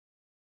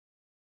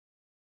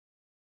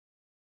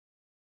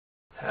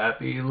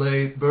Happy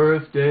late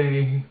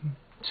birthday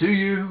to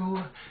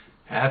you.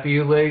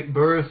 Happy late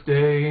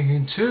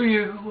birthday to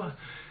you.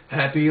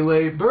 Happy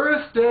late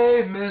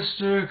birthday,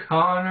 Mr.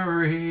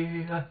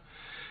 Conroy.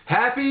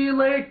 Happy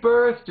late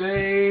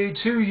birthday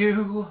to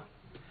you.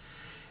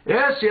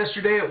 Yes,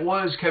 yesterday it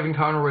was Kevin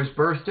Conroy's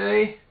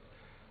birthday.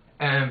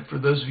 And for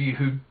those of you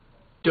who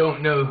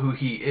don't know who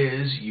he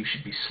is, you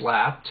should be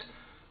slapped,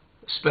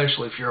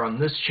 especially if you're on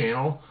this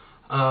channel.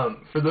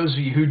 For those of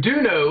you who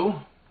do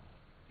know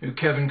who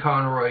Kevin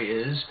Conroy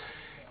is,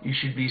 you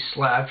should be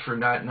slapped for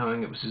not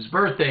knowing it was his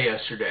birthday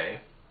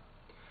yesterday.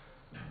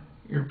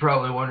 You're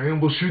probably wondering,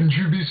 well, shouldn't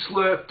you be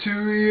slapped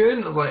too,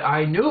 Ian? Like,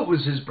 I knew it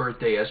was his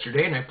birthday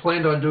yesterday, and I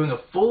planned on doing a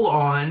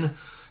full-on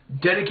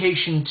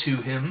dedication to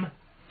him,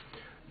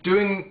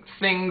 doing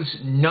things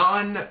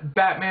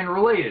non-Batman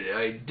related.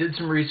 I did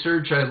some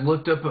research, I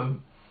looked up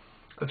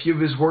a few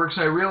of his works,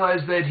 and I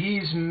realized that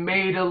he's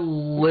made a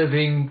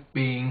living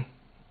being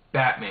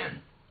Batman.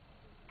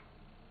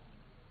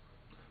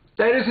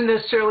 That isn't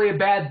necessarily a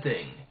bad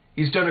thing.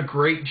 He's done a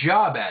great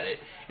job at it.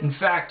 In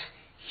fact,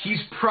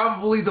 he's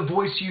probably the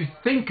voice you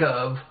think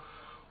of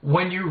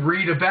when you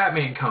read a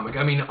Batman comic.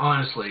 I mean,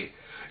 honestly,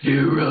 do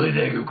you really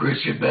think of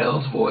Christian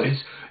Bale's voice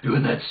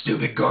doing that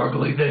stupid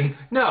gargly thing?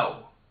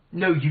 No.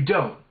 No, you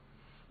don't.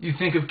 You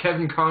think of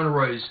Kevin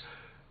Conroy's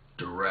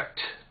direct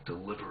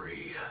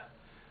delivery,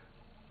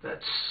 that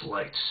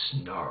slight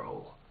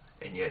snarl,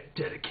 and yet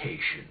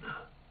dedication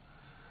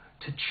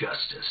to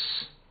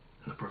justice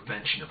and the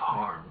prevention of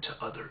harm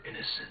to other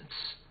innocents.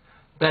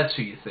 That's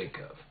who you think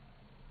of.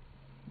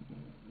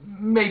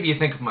 Maybe you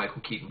think of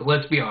Michael Keaton, but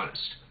let's be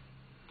honest.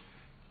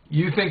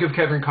 You think of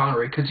Kevin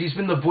Conroy because he's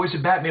been the voice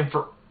of Batman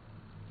for,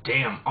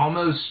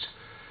 almost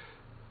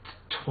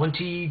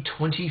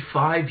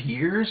 25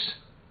 years?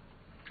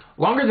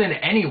 Longer than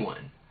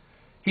anyone.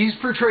 He's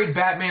portrayed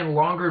Batman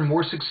longer and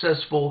more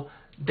successful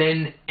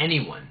than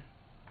anyone.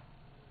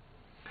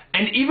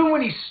 And even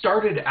when he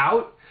started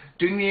out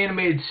doing the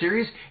animated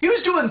series, he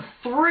was doing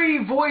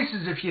 3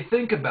 voices if you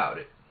think about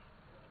it.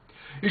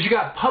 Because you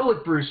got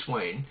public Bruce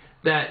Wayne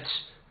that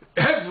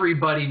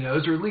everybody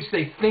knows, or at least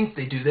they think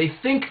they do. They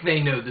think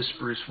they know this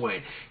Bruce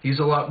Wayne. He's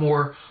a lot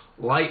more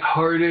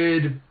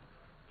lighthearted,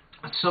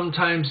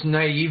 sometimes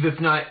naive, if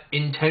not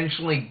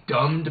intentionally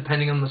dumb,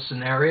 depending on the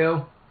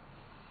scenario.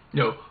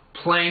 You know,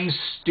 playing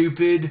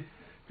stupid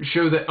to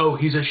show that, oh,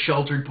 he's a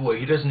sheltered boy.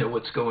 He doesn't know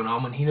what's going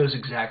on when he knows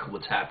exactly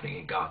what's happening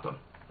in Gotham.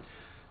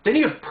 Then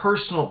you have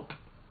personal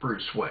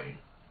Bruce Wayne.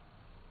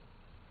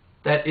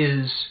 That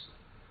is,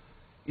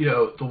 you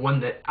know, the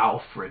one that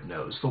Alfred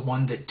knows, the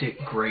one that Dick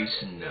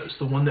Grayson knows,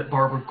 the one that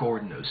Barbara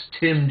Gordon knows,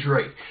 Tim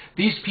Drake.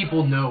 These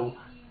people know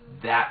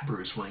that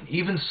Bruce Wayne.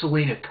 Even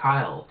Selena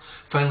Kyle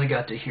finally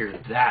got to hear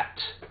that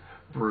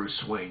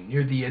Bruce Wayne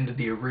near the end of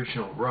the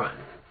original run.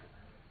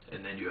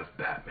 And then you have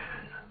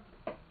Batman.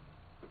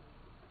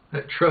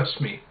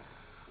 Trust me,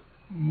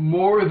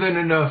 more than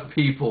enough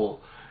people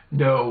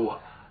know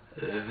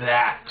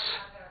that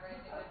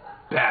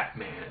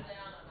Batman.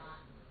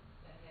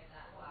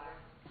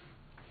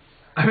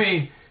 I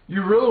mean,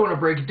 you really want to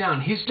break it down.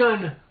 He's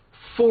done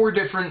 4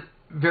 different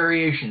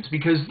variations,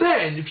 because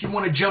then, if you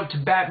want to jump to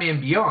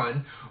Batman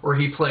Beyond, where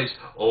he plays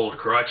old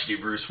crotchety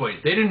Bruce Wayne,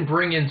 they didn't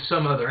bring in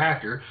some other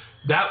actor.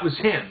 That was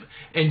him.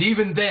 And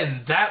even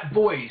then, that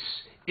voice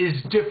is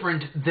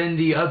different than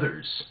the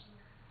others.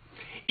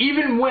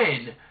 Even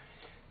when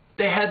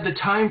they had the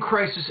Time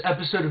Crisis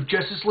episode of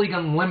Justice League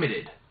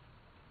Unlimited,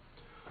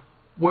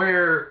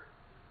 where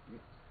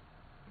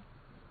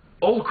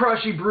old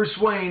crotchety Bruce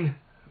Wayne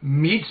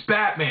meets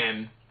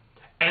Batman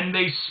and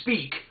they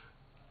speak,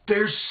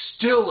 there's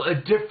still a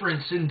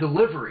difference in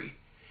delivery.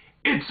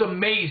 It's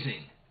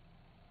amazing.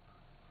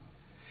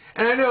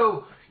 And I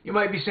know you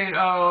might be saying,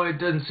 oh, it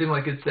doesn't seem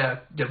like it's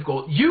that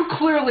difficult. You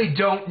clearly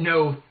don't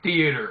know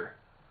theater,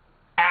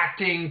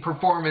 acting,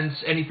 performance,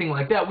 anything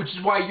like that, which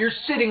is why you're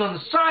sitting on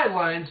the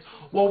sidelines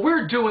while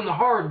we're doing the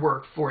hard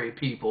work for you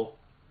people.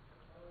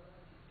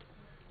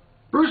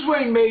 Bruce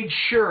Wayne made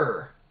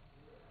sure.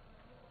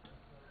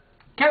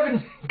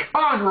 Kevin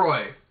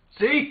Conroy,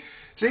 see,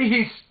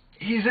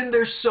 he's in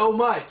there so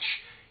much.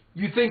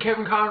 You think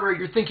Kevin Conroy,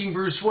 you're thinking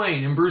Bruce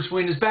Wayne, and Bruce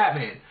Wayne is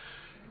Batman.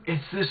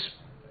 It's this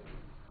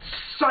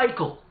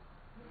cycle.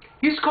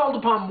 He's called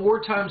upon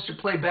more times to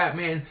play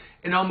Batman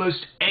in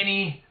almost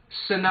any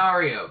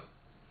scenario.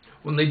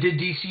 When they did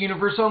DC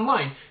Universe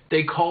Online,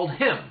 they called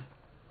him.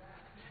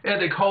 And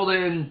they called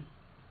in,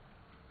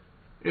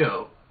 you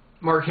know,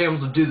 Mark Hamill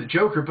to do the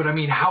Joker, but I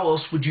mean, how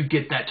else would you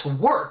get that to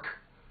work?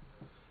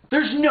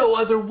 There's no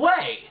other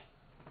way.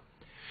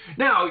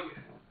 Now,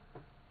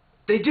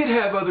 they did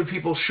have other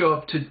people show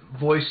up to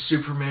voice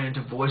Superman,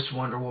 to voice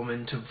Wonder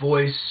Woman, to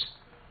voice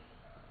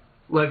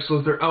Lex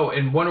Luthor. Oh,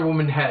 and Wonder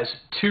Woman has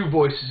 2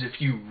 voices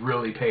if you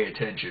really pay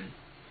attention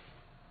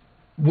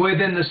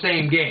within the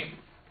same game.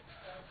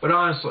 But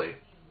honestly,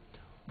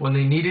 when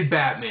they needed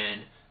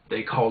Batman,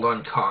 they called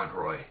on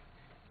Conroy.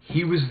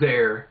 He was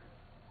there,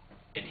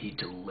 and he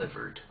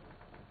delivered.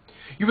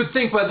 You would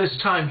think by this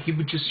time he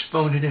would just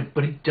phone it in,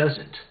 but he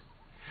doesn't.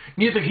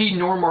 Neither he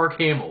nor Mark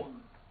Hamill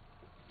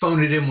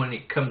phone it in when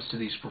it comes to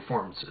these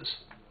performances.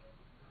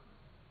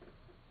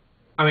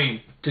 I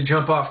mean, to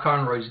jump off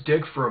Conroy's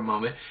dick for a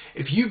moment,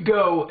 if you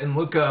go and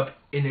look up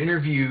an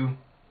interview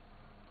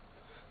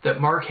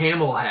that Mark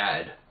Hamill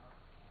had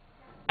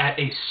at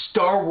a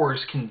Star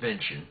Wars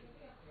convention,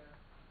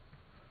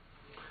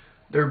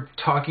 they're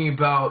talking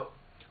about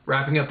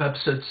wrapping up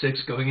episode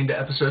 6, going into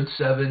episode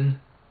 7,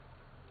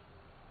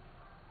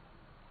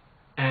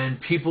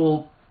 and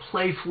people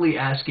playfully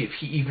ask if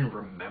he even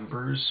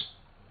remembers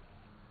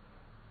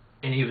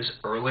any of his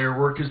earlier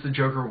work as the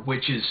Joker,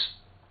 which is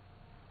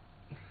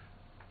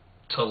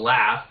to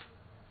laugh.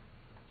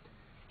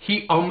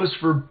 He almost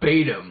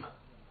verbatim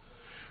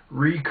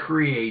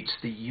recreates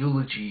the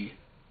eulogy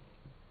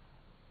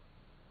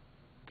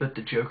that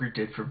the Joker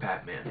did for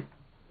Batman.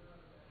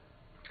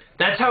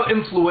 That's how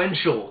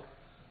influential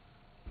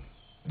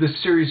this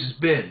series has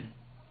been.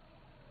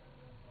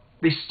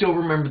 They still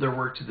remember their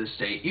work to this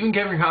day. Even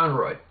Kevin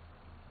Conroy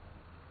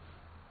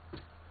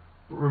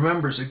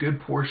remembers a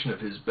good portion of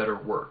his better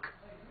work.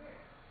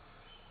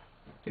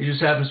 He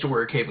just happens to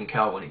wear a cape and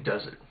cowl when he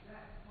does it.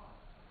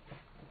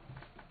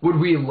 Would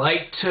we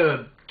like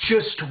to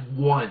just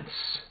once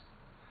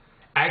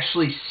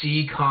actually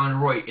see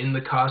Conroy in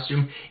the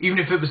costume, even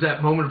if it was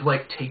that moment of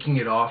like taking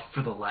it off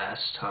for the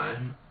last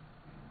time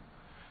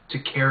to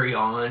carry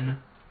on,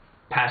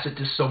 pass it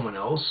to someone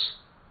else?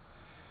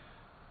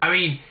 I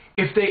mean,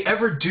 if they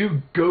ever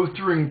do go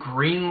through and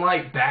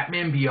greenlight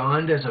Batman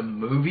Beyond as a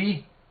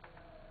movie,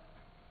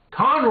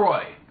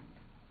 Conroy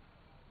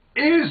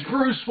is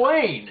Bruce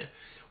Wayne,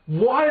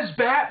 was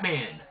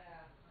Batman.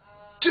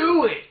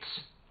 Do it.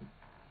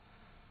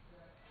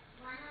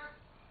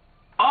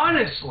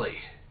 Honestly,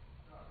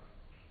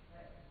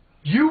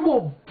 you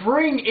will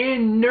bring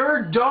in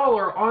nerd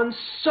dollar on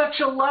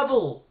such a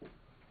level.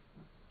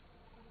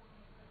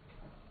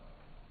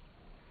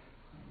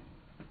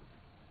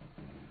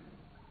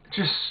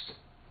 Just,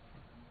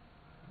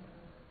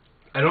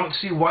 I don't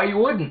see why you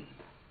wouldn't.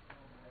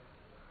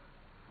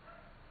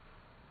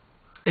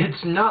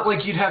 It's not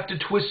like you'd have to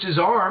twist his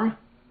arm.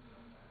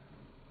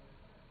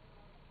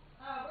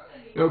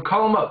 You know,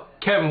 call him up.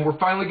 Kevin, we're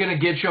finally going to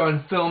get you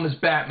on film as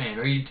Batman.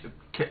 Are you...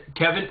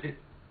 Kevin?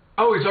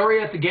 Oh, he's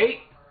already at the gate?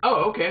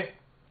 Oh, okay.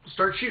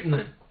 Start shooting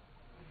then.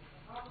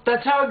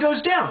 That's how it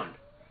goes down.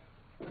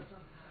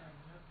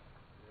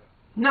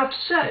 Enough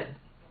said.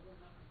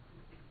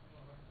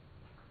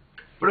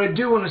 But I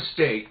do want to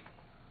state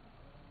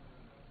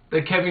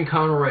that Kevin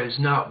Conroy is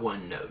not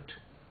one note.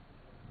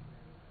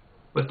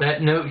 But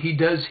that note he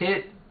does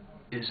hit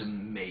is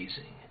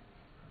amazing.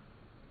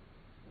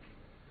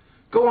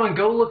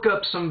 Go look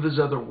up some of his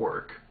other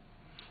work.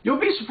 You'll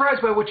be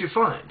surprised by what you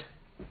find.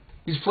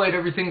 He's played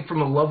everything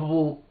from a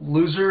lovable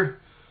loser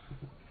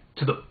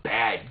to the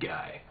bad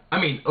guy. I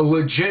mean, a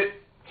legit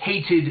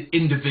hated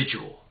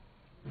individual.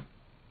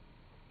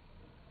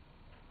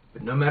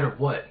 But no matter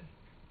what,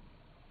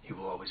 he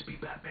will always be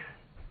Batman.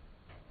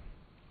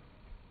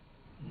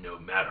 No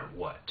matter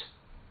what.